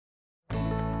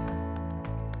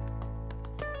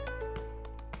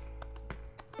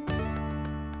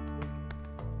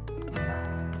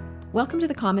Welcome to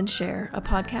The Common Share, a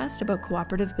podcast about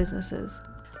cooperative businesses.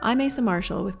 I'm Asa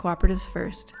Marshall with Cooperatives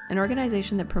First, an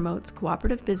organization that promotes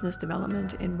cooperative business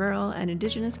development in rural and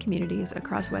Indigenous communities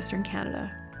across Western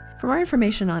Canada. For more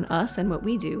information on us and what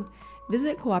we do,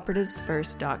 visit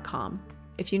cooperativesfirst.com.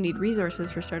 If you need resources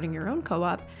for starting your own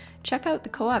co-op, check out the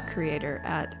Co-op Creator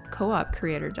at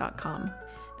coopcreator.com.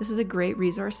 This is a great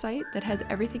resource site that has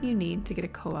everything you need to get a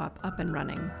co-op up and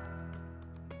running.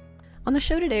 On the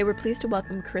show today, we're pleased to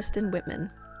welcome Kristen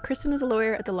Wittman. Kristen is a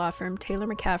lawyer at the law firm Taylor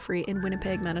McCaffrey in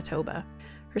Winnipeg, Manitoba.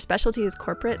 Her specialty is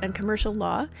corporate and commercial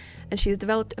law, and she has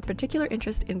developed a particular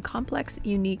interest in complex,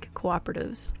 unique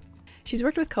cooperatives. She's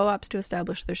worked with co-ops to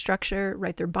establish their structure,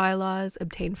 write their bylaws,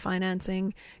 obtain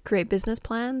financing, create business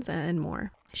plans, and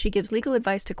more. She gives legal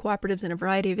advice to cooperatives in a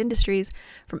variety of industries,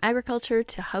 from agriculture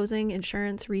to housing,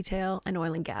 insurance, retail, and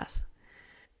oil and gas.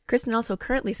 Kristen also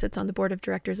currently sits on the board of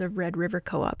directors of Red River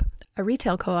Co-op, a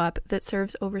retail co-op that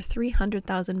serves over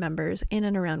 300,000 members in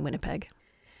and around Winnipeg.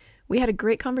 We had a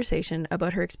great conversation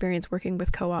about her experience working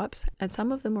with co-ops and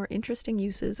some of the more interesting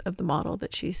uses of the model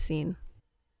that she's seen.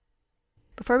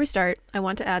 Before we start, I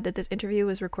want to add that this interview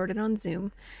was recorded on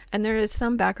Zoom, and there is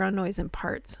some background noise in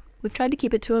parts. We've tried to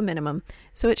keep it to a minimum,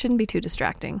 so it shouldn't be too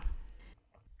distracting.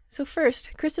 So first,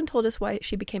 Kristen told us why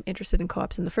she became interested in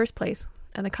co-ops in the first place,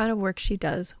 and the kind of work she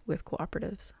does with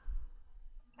cooperatives.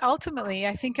 Ultimately,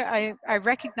 I think I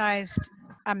recognized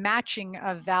a matching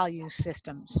of value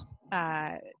systems,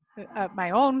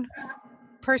 my own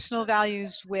personal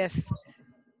values with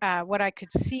what I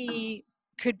could see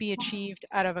could be achieved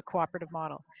out of a cooperative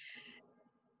model.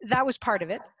 That was part of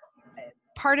it.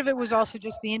 Part of it was also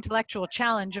just the intellectual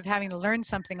challenge of having to learn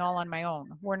something all on my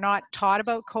own. We're not taught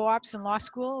about co-ops in law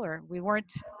school, or we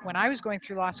weren't when I was going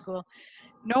through law school.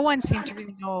 No one seemed to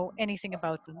really know anything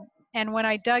about them. And when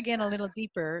I dug in a little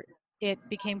deeper, it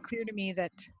became clear to me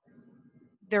that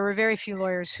there were very few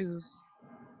lawyers who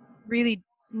really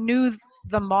knew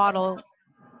the model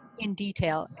in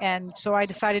detail. And so I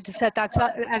decided to set that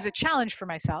as a challenge for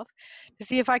myself to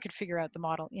see if I could figure out the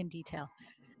model in detail.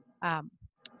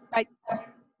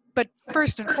 But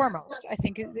first and foremost, I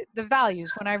think the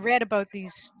values, when I read about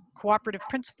these cooperative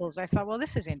principles, I thought, well,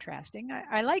 this is interesting.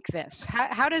 I like this.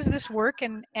 How does this work,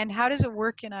 and how does it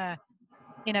work in a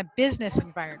business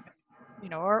environment?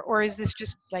 Or is this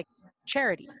just like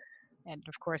charity? And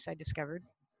of course, I discovered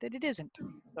that it isn't.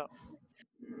 So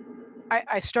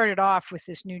I started off with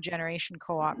this new generation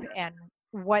co-op, and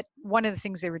one of the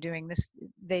things they were doing,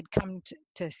 they'd come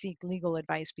to seek legal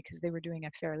advice because they were doing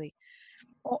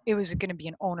it was going to be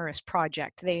an onerous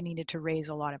project. They needed to raise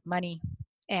a lot of money.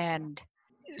 And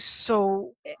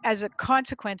so as a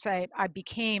consequence, I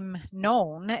became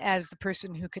known as the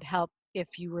person who could help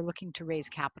if you were looking to raise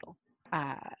capital.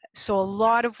 So a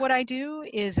lot of what I do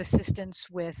is assistance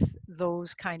with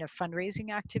those kind of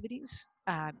fundraising activities,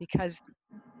 because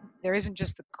there isn't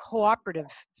just the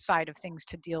cooperative side of things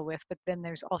to deal with, but then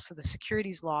there's also the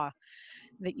securities law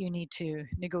that you need to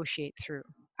negotiate through.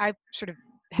 I sort of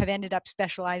have ended up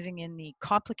specializing in the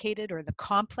complicated or the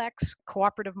complex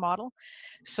cooperative model.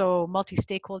 So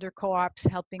multi-stakeholder co-ops,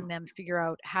 helping them figure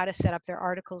out how to set up their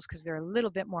articles, because they're a little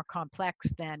bit more complex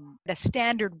than a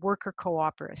standard worker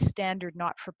co-op or a standard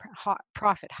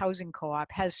not-for-profit housing co-op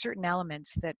has certain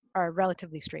elements that are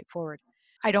relatively straightforward.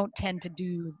 I don't tend to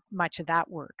do much of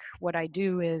that work. What I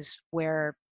do is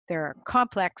where there are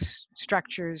complex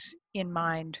structures in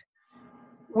mind,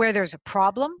 where there's a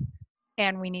problem,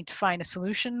 and we need to find a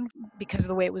solution because of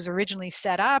the way it was originally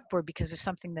set up or because of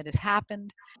something that has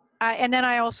happened. And then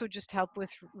I also just help with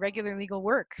regular legal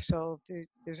work. So if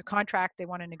there's a contract they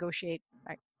want to negotiate,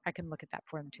 I can look at that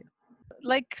for them too.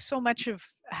 Like so much of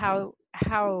how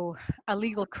a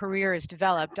legal career is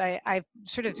developed, I've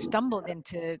sort of stumbled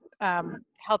into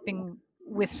helping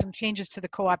with some changes to the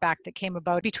Co-op Act that came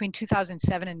about between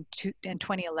 2007 and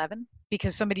 2011,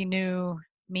 because somebody knew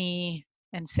me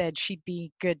and said she'd be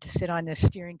good to sit on this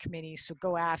steering committee, so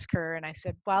go ask her. And I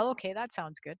said, well, okay, that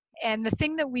sounds good. And the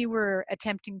thing that we were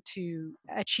attempting to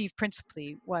achieve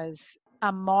principally was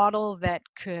a model that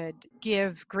could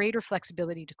give greater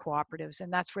flexibility to cooperatives,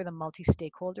 and that's where the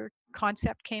multi-stakeholder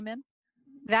concept came in.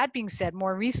 That being said,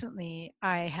 more recently,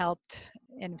 I helped,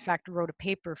 in fact, wrote a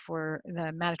paper for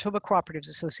the Manitoba Cooperatives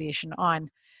Association on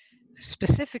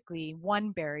specifically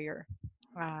one barrier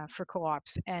for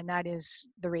co-ops, and that is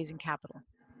the raising capital.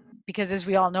 Because as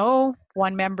we all know,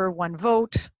 one member, one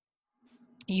vote,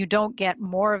 you don't get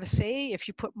more of a say if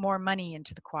you put more money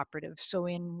into the cooperative. So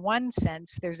in one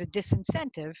sense, there's a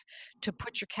disincentive to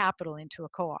put your capital into a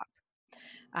co-op.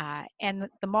 And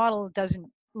the model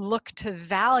doesn't look to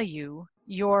value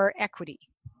your equity.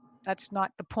 That's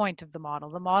not the point of the model.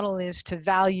 The model is to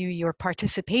value your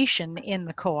participation in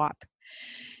the co-op.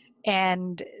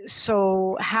 And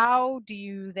so how do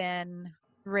you then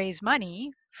raise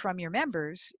money from your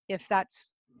members if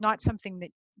that's not something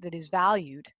that is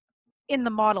valued in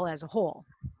the model as a whole?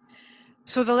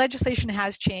 So the legislation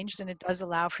has changed, and it does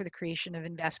allow for the creation of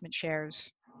investment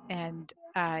shares, and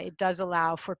it does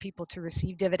allow for people to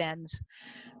receive dividends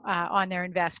on their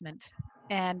investment,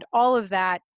 and all of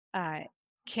that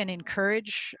can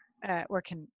encourage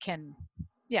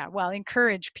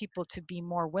encourage people to be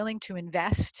more willing to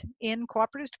invest in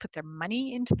cooperatives, to put their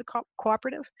money into the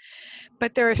cooperative.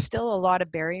 But there are still a lot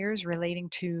of barriers relating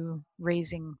to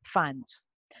raising funds.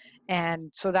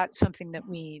 And so that's something that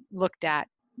we looked at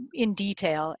in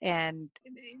detail, and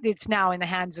it's now in the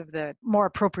hands of the more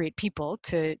appropriate people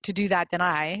to do that than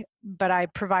I, but I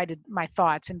provided my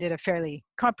thoughts and did a fairly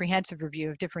comprehensive review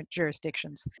of different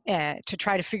jurisdictions to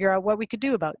try to figure out what we could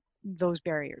do about those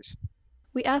barriers.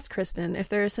 We asked Kristen if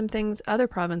there are some things other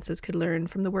provinces could learn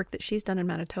from the work that she's done in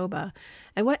Manitoba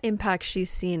and what impacts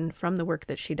she's seen from the work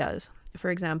that she does,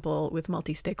 for example, with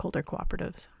multi-stakeholder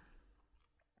cooperatives.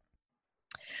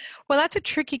 Well, that's a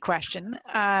tricky question,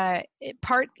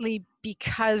 partly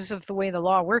because of the way the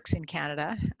law works in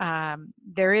Canada.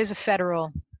 There is a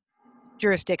federal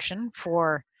jurisdiction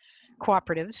for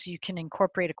cooperatives. You can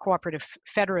incorporate a cooperative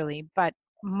federally, but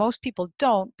most people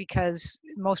don't because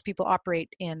most people operate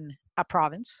in a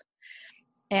province.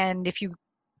 And if you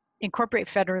incorporate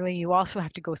federally, you also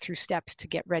have to go through steps to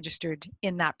get registered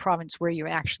in that province where you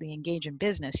actually engage in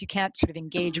business. You can't sort of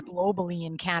engage globally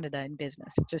in Canada in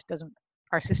business. It just doesn't,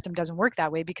 our system doesn't work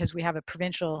that way because we have a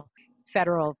provincial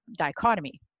federal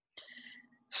dichotomy.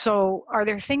 So are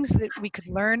there things that we could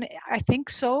learn? I think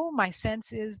so. My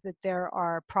sense is that there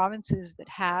are provinces that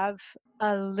have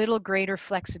a little greater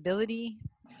flexibility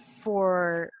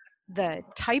for the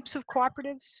types of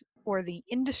cooperatives or the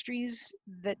industries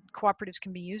that cooperatives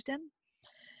can be used in.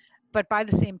 But by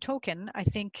the same token, I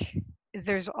think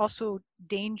there's also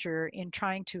danger in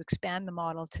trying to expand the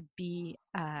model to be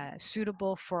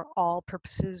suitable for all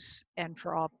purposes and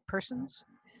for all persons,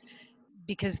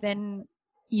 because then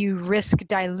you risk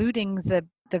diluting the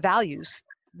values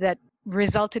that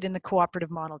resulted in the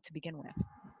cooperative model to begin with.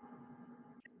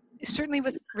 Certainly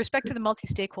with respect to the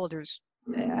multi-stakeholders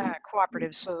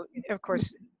cooperatives, so of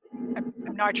course, I'm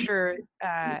not sure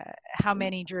how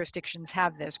many jurisdictions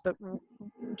have this, but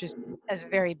just as a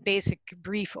very basic,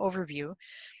 brief overview,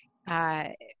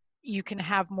 you can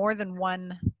have more than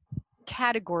one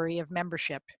category of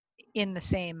membership in the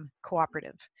same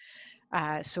cooperative.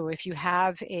 So if you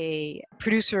have a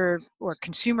producer or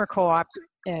consumer co-op,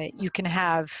 you can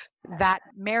have that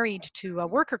married to a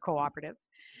worker cooperative,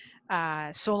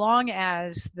 so long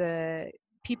as the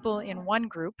people in one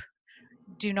group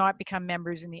do not become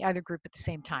members in the other group at the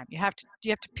same time. You have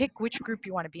to pick which group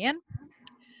you want to be in,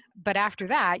 but after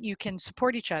that, you can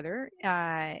support each other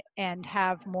and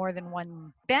have more than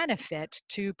one benefit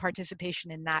to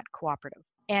participation in that cooperative.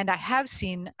 And I have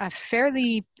seen a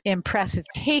fairly impressive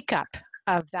take-up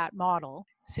of that model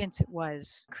since it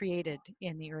was created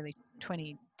in the early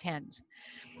 2010s.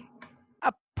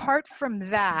 Apart from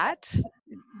that,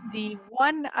 the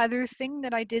one other thing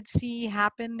that I did see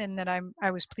happen, and that I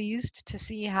was pleased to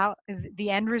see how the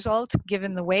end result,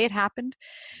 given the way it happened,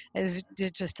 is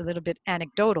just a little bit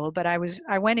anecdotal. But I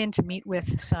went in to meet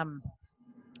with some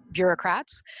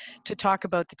bureaucrats to talk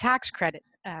about the tax credit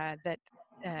that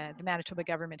the Manitoba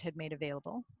government had made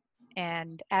available.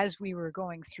 And as we were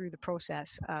going through the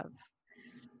process of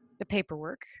the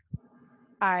paperwork,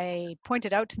 I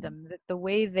pointed out to them that the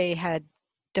way they had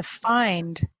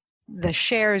defined the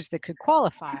shares that could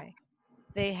qualify,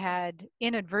 they had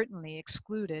inadvertently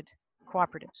excluded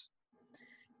cooperatives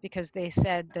because they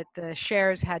said that the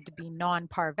shares had to be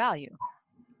non-par value,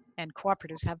 and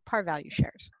cooperatives have par value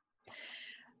shares.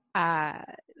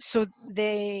 So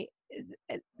the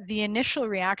initial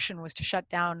reaction was to shut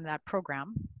down that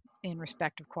program in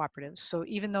respect of cooperatives. So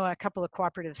even though a couple of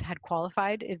cooperatives had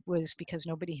qualified, it was because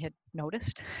nobody had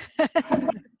noticed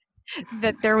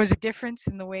that there was a difference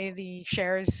in the way the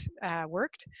shares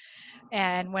worked.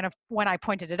 And when I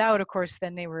pointed it out, of course,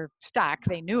 then they were stuck.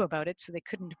 They knew about it, so they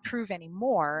couldn't approve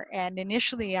anymore. And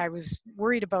initially, I was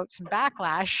worried about some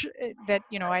backlash that,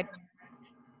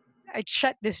 I'd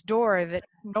shut this door that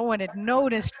no one had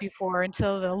noticed before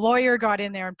until the lawyer got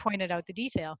in there and pointed out the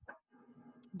detail.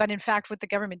 But in fact, what the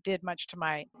government did, much to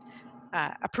my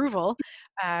approval,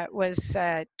 was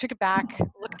took it back,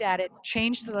 looked at it,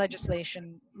 changed the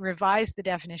legislation, revised the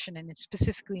definition, and it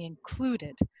specifically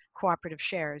included cooperative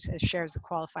shares as shares that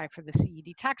qualify for the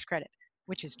CED tax credit.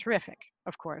 which is terrific.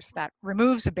 Of course, that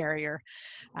removes a barrier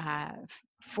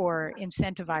for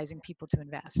incentivizing people to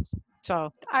invest.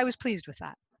 So I was pleased with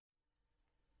that.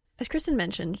 As Kristen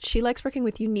mentioned, she likes working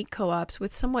with unique co-ops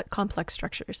with somewhat complex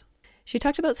structures. She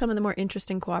talked about some of the more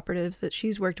interesting cooperatives that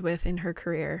she's worked with in her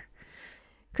career.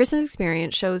 Kristen's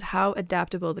experience shows how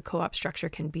adaptable the co-op structure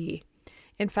can be.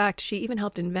 In fact, she even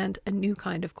helped invent a new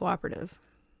kind of cooperative.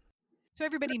 So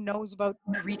everybody knows about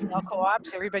retail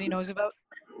co-ops. Everybody knows about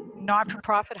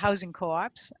not-for-profit housing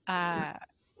co-ops.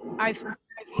 I've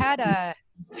had a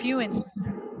few instances.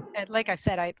 Like I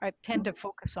said, I tend to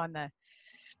focus on the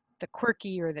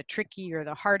quirky or the tricky or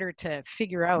the harder to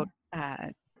figure out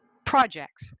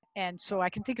projects. And so I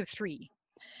can think of three.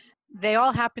 They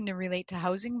all happen to relate to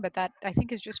housing, but that I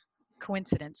think is just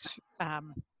coincidence.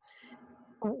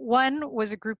 One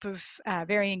was a group of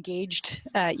very engaged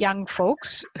young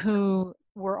folks who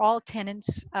were all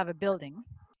tenants of a building,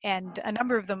 and a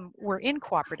number of them were in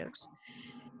cooperatives.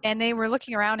 And they were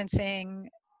looking around and saying,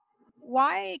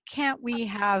 why can't we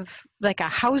have like a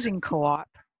housing co-op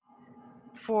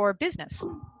for business,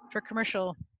 for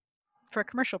commercial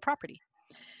property?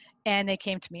 And they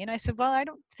came to me and I said, well, I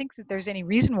don't think that there's any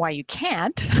reason why you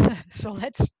can't. So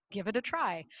let's give it a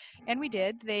try. And we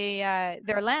did.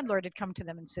 Their landlord had come to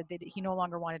them and said that he no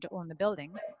longer wanted to own the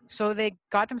building. So they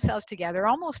got themselves together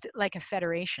almost like a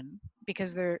federation,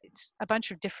 because it's a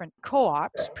bunch of different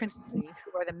co-ops, principally,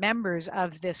 who are the members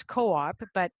of this co-op.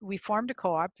 But we formed a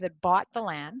co-op that bought the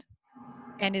land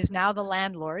and is now the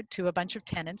landlord to a bunch of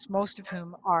tenants, most of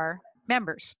whom are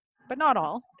members. But not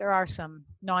all. There are some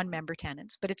non-member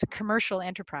tenants, but it's a commercial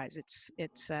enterprise.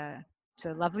 It's a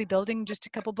lovely building just a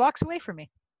couple blocks away from me.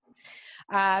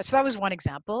 So that was one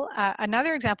example.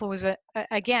 Another example was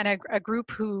again a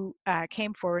group who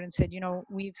came forward and said, you know,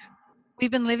 we've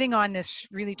been living on this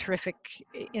really terrific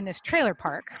in this trailer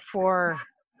park for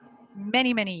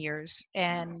many years,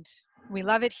 and we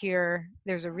love it here.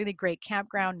 There's a really great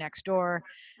campground next door,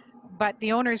 but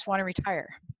the owners want to retire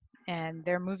and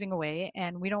they're moving away,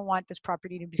 and we don't want this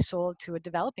property to be sold to a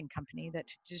developing company that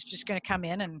is just going to come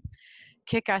in and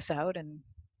kick us out and,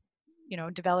 you know,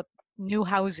 develop new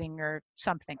housing or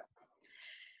something.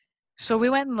 So we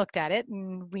went and looked at it,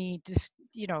 and we just,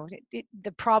 you know,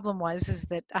 the problem is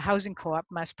that a housing co-op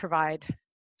must provide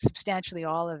substantially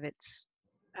all of its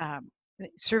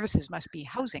services must be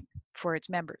housing for its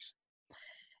members.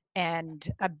 And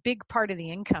a big part of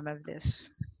the income of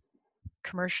this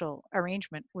commercial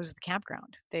arrangement was the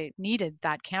campground. They needed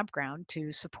that campground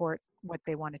to support what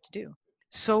they wanted to do.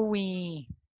 So we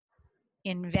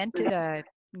invented a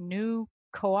new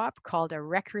co-op called a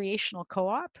recreational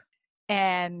co-op,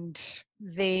 and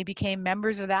they became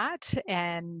members of that,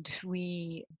 and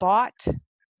we bought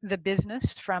the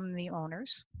business from the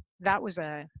owners. That was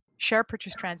a share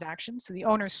purchase transaction. So the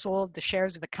owners sold the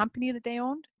shares of a company that they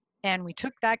owned, and we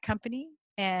took that company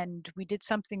and we did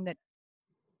something that,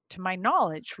 to my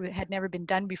knowledge, had never been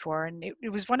done before. And it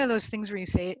was one of those things where you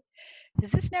say, has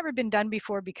this never been done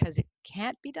before because it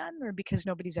can't be done, or because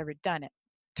nobody's ever done it?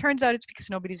 Turns out it's because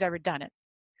nobody's ever done it.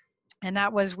 And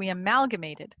that was, we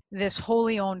amalgamated this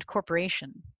wholly owned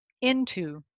corporation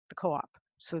into the co-op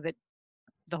so that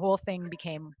the whole thing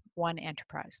became one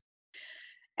enterprise.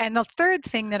 And the third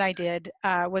thing that I did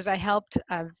was I helped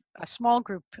a small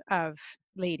group of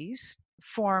ladies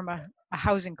form a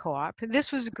housing co-op.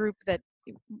 This was a group that,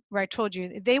 where I told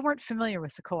you, they weren't familiar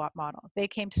with the co-op model. They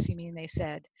came to see me and they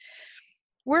said,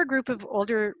 we're a group of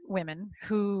older women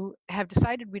who have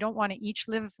decided we don't want to each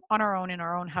live on our own in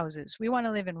our own houses. We want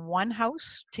to live in one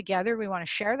house together. We want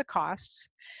to share the costs,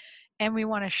 and we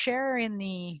want to share in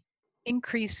the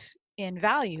increase in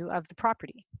value of the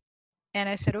property. And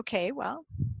I said, okay, well,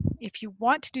 if you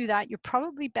want to do that, you're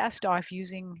probably best off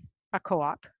using a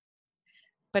co-op,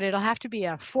 but it'll have to be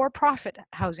a for-profit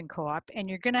housing co-op, and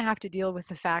you're going to have to deal with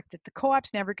the fact that the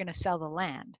co-op's never going to sell the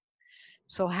land.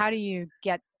 So how do you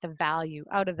get the value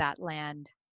out of that land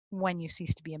when you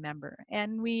cease to be a member?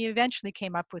 And we eventually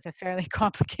came up with a fairly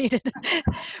complicated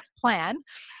plan,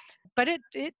 but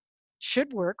it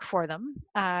should work for them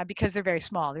because they're very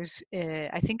small. There's,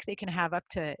 I think they can have up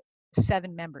to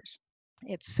 7 members.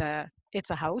 It's a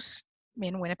house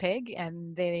in Winnipeg,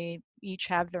 and they each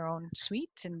have their own suite,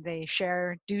 and they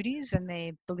share duties, and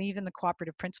they believe in the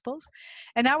cooperative principles.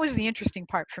 And that was the interesting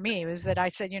part for me, was that I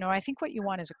said, you know, I think what you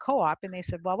want is a co-op. And they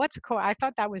said, well, what's a co-op? I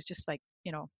thought that was just like,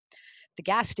 you know, the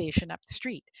gas station up the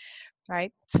street,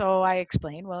 right? So I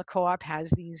explained, well, a co-op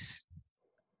has these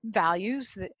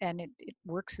values and it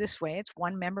works this way. It's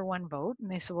one member, one vote.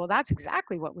 And they said, well, that's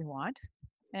exactly what we want.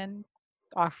 And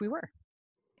off we were.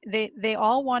 They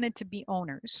all wanted to be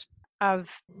owners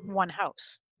of one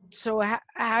house. So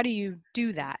how do you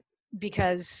do that?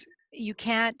 Because you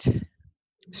can't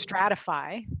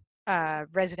stratify a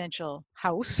residential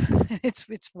house.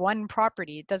 It's one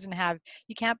property. It doesn't have,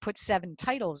 you can't put 7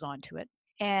 titles onto it.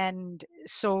 And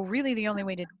so really the only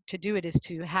way to do it is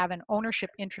to have an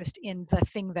ownership interest in the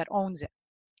thing that owns it.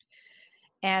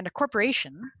 And a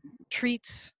corporation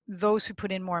treats those who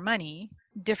put in more money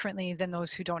differently than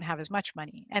those who don't have as much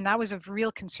money. And that was of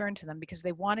real concern to them because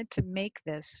they wanted to make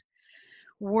this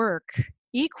work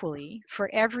equally for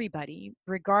everybody,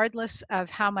 regardless of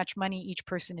how much money each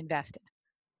person invested.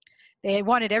 They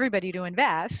wanted everybody to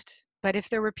invest, but if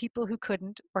there were people who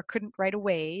couldn't or couldn't right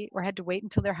away or had to wait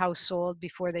until their house sold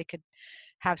before they could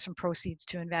have some proceeds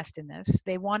to invest in this,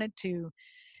 they wanted to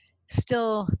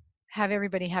still have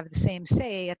everybody have the same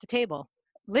say at the table,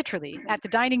 literally at the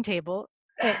dining table.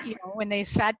 When they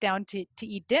sat down to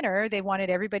eat dinner, they wanted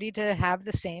everybody to have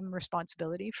the same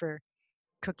responsibility for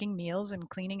cooking meals and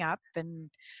cleaning up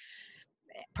and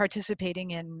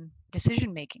participating in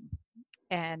decision making.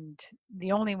 And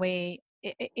the only way,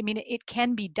 it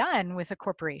can be done with a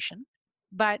corporation,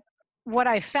 but what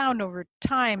I found over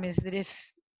time is that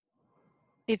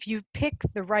if you pick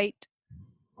the right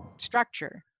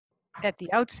structure at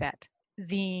the outset,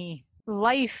 the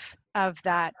life of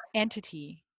that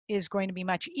entity is going to be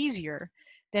much easier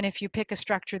than if you pick a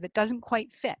structure that doesn't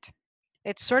quite fit.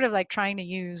 It's sort of like trying to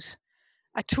use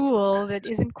a tool that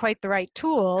isn't quite the right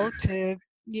tool to,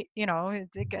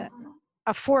 it's like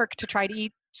a fork to try to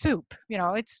eat soup.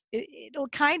 It'll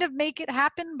kind of make it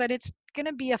happen, but it's going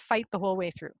to be a fight the whole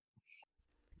way through.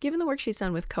 Given the work she's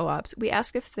done with co-ops, we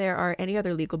asked if there are any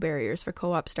other legal barriers for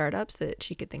co-op startups that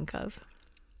she could think of.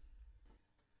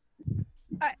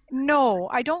 No,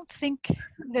 I don't think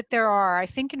that there are. I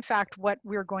think, in fact, what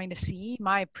we're going to see,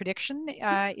 my prediction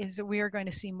is that we are going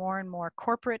to see more and more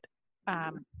corporate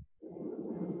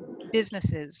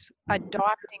businesses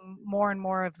adopting more and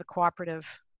more of the cooperative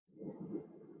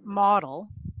model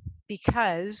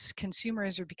because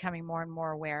consumers are becoming more and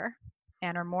more aware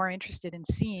and are more interested in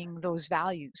seeing those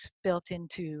values built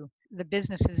into the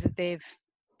businesses that they've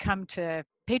come to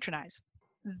patronize.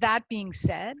 That being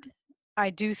said, I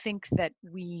do think that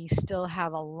we still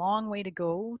have a long way to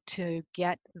go to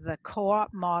get the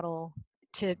co-op model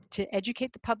to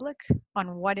educate the public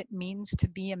on what it means to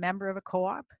be a member of a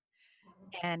co-op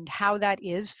and how that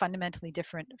is fundamentally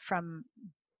different from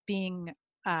being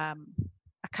a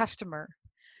customer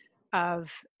of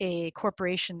a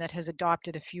corporation that has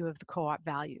adopted a few of the co-op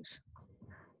values.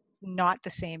 Not the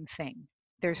same thing.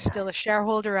 There's still a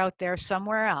shareholder out there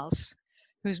somewhere else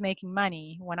who's making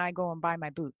money when I go and buy my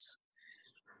boots.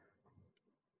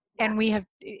 And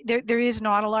there is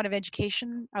not a lot of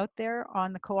education out there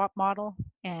on the co-op model,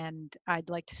 and I'd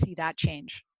like to see that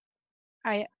change.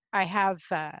 I have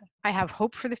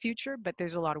hope for the future, but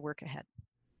there's a lot of work ahead.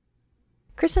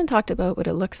 Kristen talked about what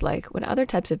it looks like when other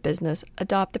types of business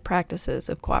adopt the practices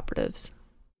of cooperatives.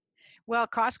 Well,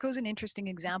 Costco is an interesting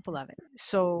example of it.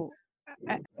 So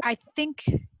I think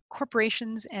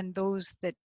corporations and those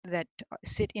that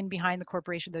sit in behind the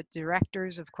corporation, the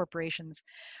directors of corporations,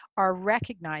 are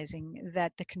recognizing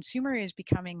that the consumer is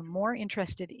becoming more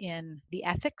interested in the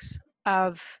ethics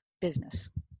of business.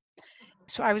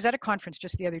 So I was at a conference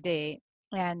just the other day,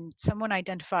 and someone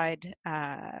identified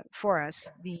for us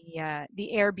the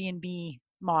Airbnb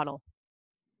model,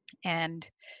 and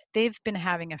they've been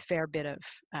having a fair bit of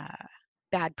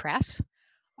bad press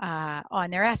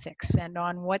on their ethics and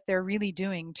on what they're really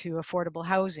doing to affordable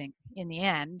housing in the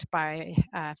end by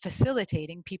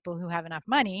facilitating people who have enough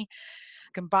money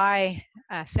can buy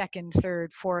second,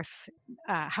 third, fourth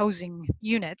housing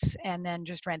units and then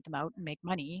just rent them out and make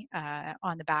money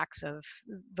on the backs of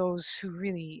those who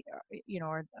really,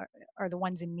 are the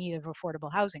ones in need of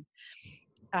affordable housing.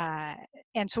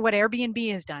 And so what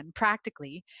Airbnb has done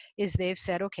practically is they've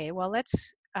said, okay, well,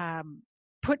 let's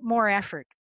put more effort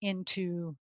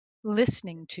into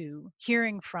listening to,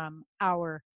 hearing from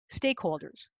our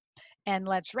stakeholders. And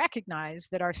let's recognize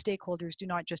that our stakeholders do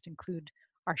not just include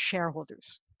our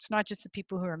shareholders. It's not just the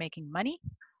people who are making money,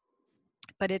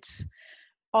 but it's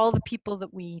all the people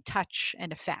that we touch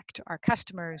and affect, our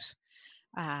customers,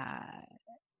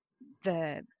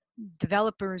 the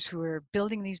developers who are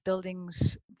building these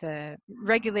buildings, the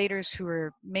regulators who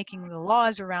are making the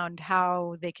laws around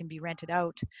how they can be rented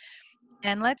out.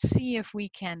 And let's see if we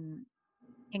can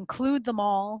include them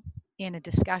all in a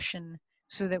discussion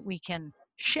so that we can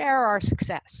share our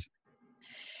success.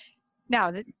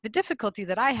 Now, the difficulty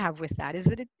that I have with that is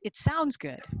that it sounds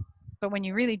good, but when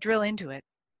you really drill into it,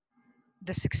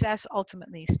 the success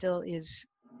ultimately still is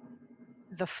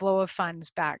the flow of funds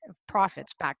back, of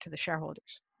profits back to the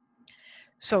shareholders.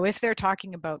 So if they're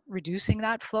talking about reducing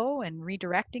that flow and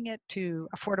redirecting it to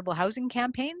affordable housing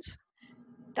campaigns,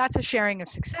 that's a sharing of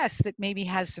success that maybe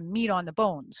has some meat on the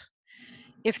bones.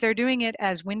 If they're doing it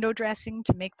as window dressing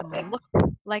to make them look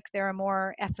like they're a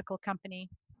more ethical company,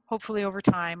 hopefully over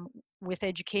time with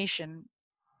education,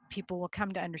 people will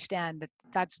come to understand that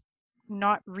that's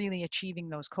not really achieving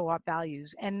those co-op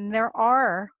values. And there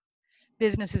are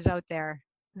businesses out there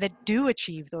that do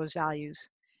achieve those values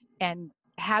and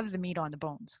have the meat on the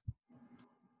bones.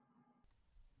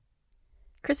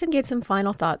 Kristen gave some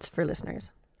final thoughts for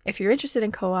listeners. If you're interested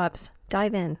in co-ops,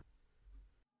 dive in.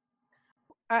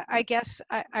 I guess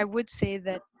I would say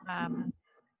that,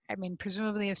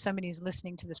 presumably if somebody's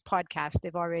listening to this podcast,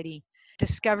 they've already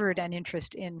discovered an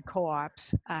interest in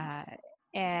co-ops.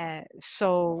 And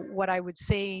so what I would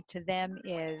say to them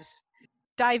is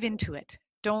dive into it.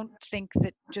 Don't think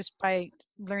that just by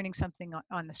learning something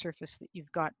on the surface that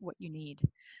you've got what you need,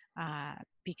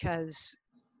 because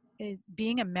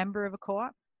being a member of a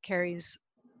co-op carries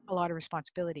a lot of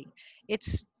responsibility.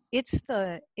 It's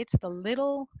the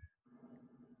little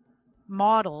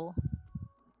model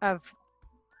of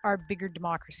our bigger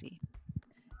democracy.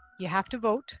 You have to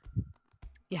vote,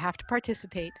 you have to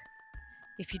participate.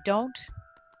 If you don't,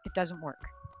 it doesn't work.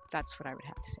 That's what I would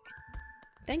have to say.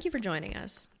 Thank you for joining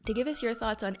us. To give us your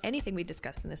thoughts on anything we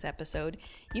discussed in this episode,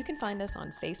 you can find us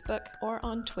on Facebook or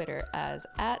on Twitter as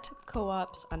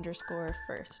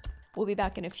 @coops_first. We'll be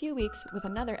back in a few weeks with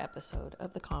another episode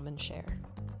of The Common Share.